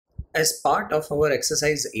As part of our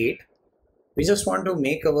exercise 8, we just want to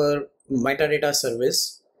make our metadata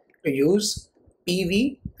service to use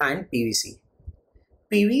PV and PVC.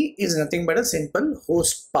 PV is nothing but a simple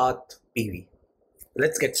host path PV.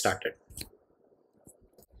 Let's get started.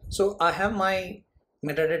 So I have my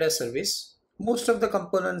metadata service. Most of the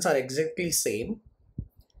components are exactly same.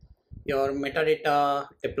 Your metadata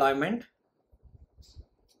deployment,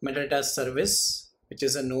 metadata service, which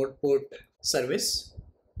is a node port service,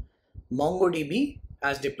 MongoDB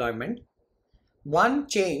as deployment. One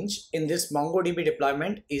change in this MongoDB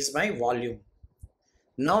deployment is my volume.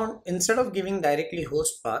 Now, instead of giving directly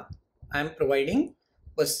host path, I am providing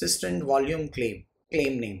persistent volume claim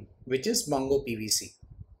name, which is Mongo PVC.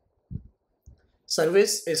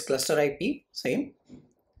 Service is cluster IP, same.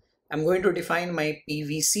 I'm going to define my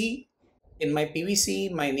PVC. In my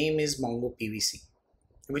PVC, my name is Mongo PVC,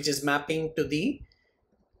 which is mapping to the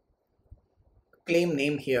claim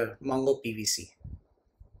name here, Mongo PVC.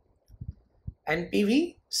 And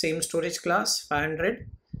PV, same storage class, 500.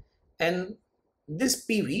 And this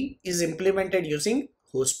PV is implemented using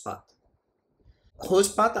host path.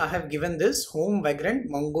 Host path, I have given this home vagrant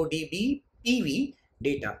MongoDB PV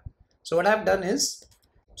data. So what I've done is,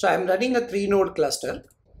 so I'm running a 3-node cluster.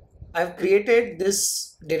 I've created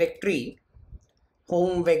this directory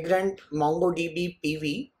home vagrant MongoDB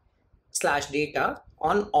PV /data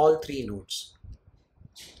on all 3 nodes.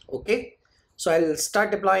 Okay, so I'll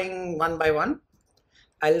start deploying one by one.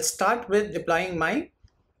 I'll start with deploying my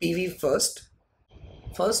PV first.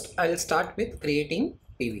 First, I'll start with creating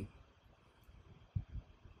PV.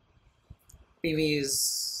 PV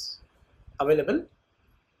is available.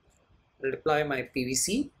 I'll deploy my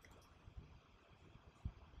PVC.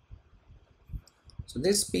 So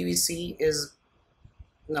this PVC is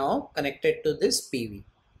now connected to this PV.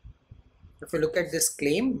 If you look at this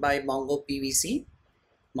claim by Mongo PVC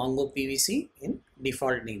in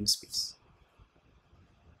default namespace.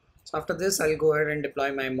 So after this, I'll go ahead and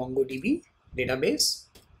deploy my MongoDB database.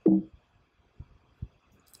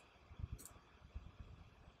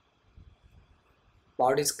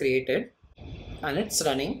 Pod is created and it's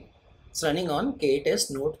running. It's running on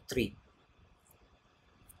K8s node 3.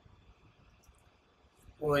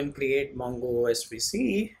 Go and create Mongo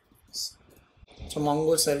SVC. So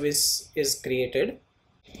Mongo service is created.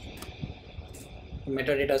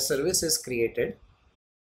 Metadata service is created.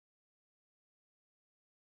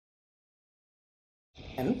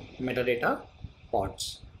 And metadata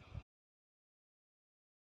pods.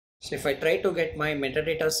 So if I try to get my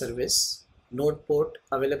metadata service node port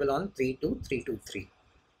available on 32323.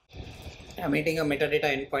 I'm hitting a metadata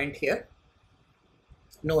endpoint here.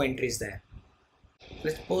 No entries there.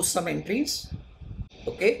 Let's post some entries.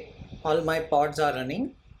 Okay, all my pods are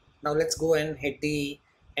running. Now let's go and hit the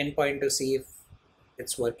endpoint to see if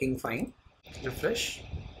it's working fine. Refresh.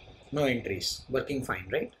 No entries. Working fine,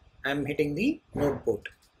 right? I'm hitting the node port.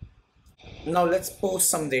 Now let's post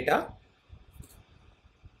some data.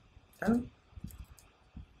 And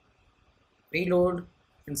reload. You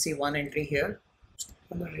can see one entry here.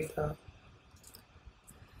 Data.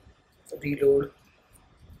 Reload.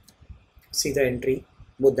 See the entry.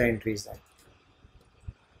 Both the entries there.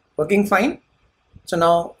 Working fine. So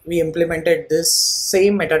now we implemented this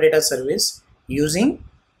same metadata service using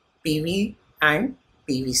PV and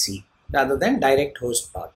PVC rather than direct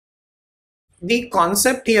host path. The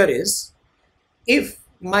concept here is, if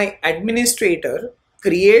my administrator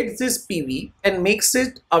creates this PV and makes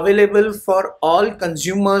it available for all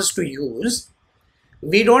consumers to use,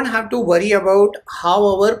 we don't have to worry about how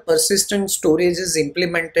our persistent storage is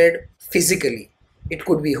implemented physically. It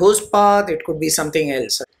could be host path, it could be something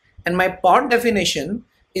else. And my pod definition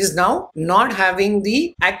is now not having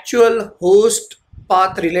the actual host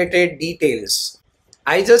path related details.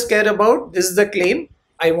 I just care about this is the claim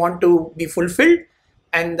I want to be fulfilled,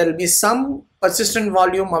 and there will be some persistent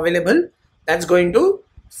volume available that's going to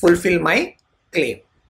fulfill my claim.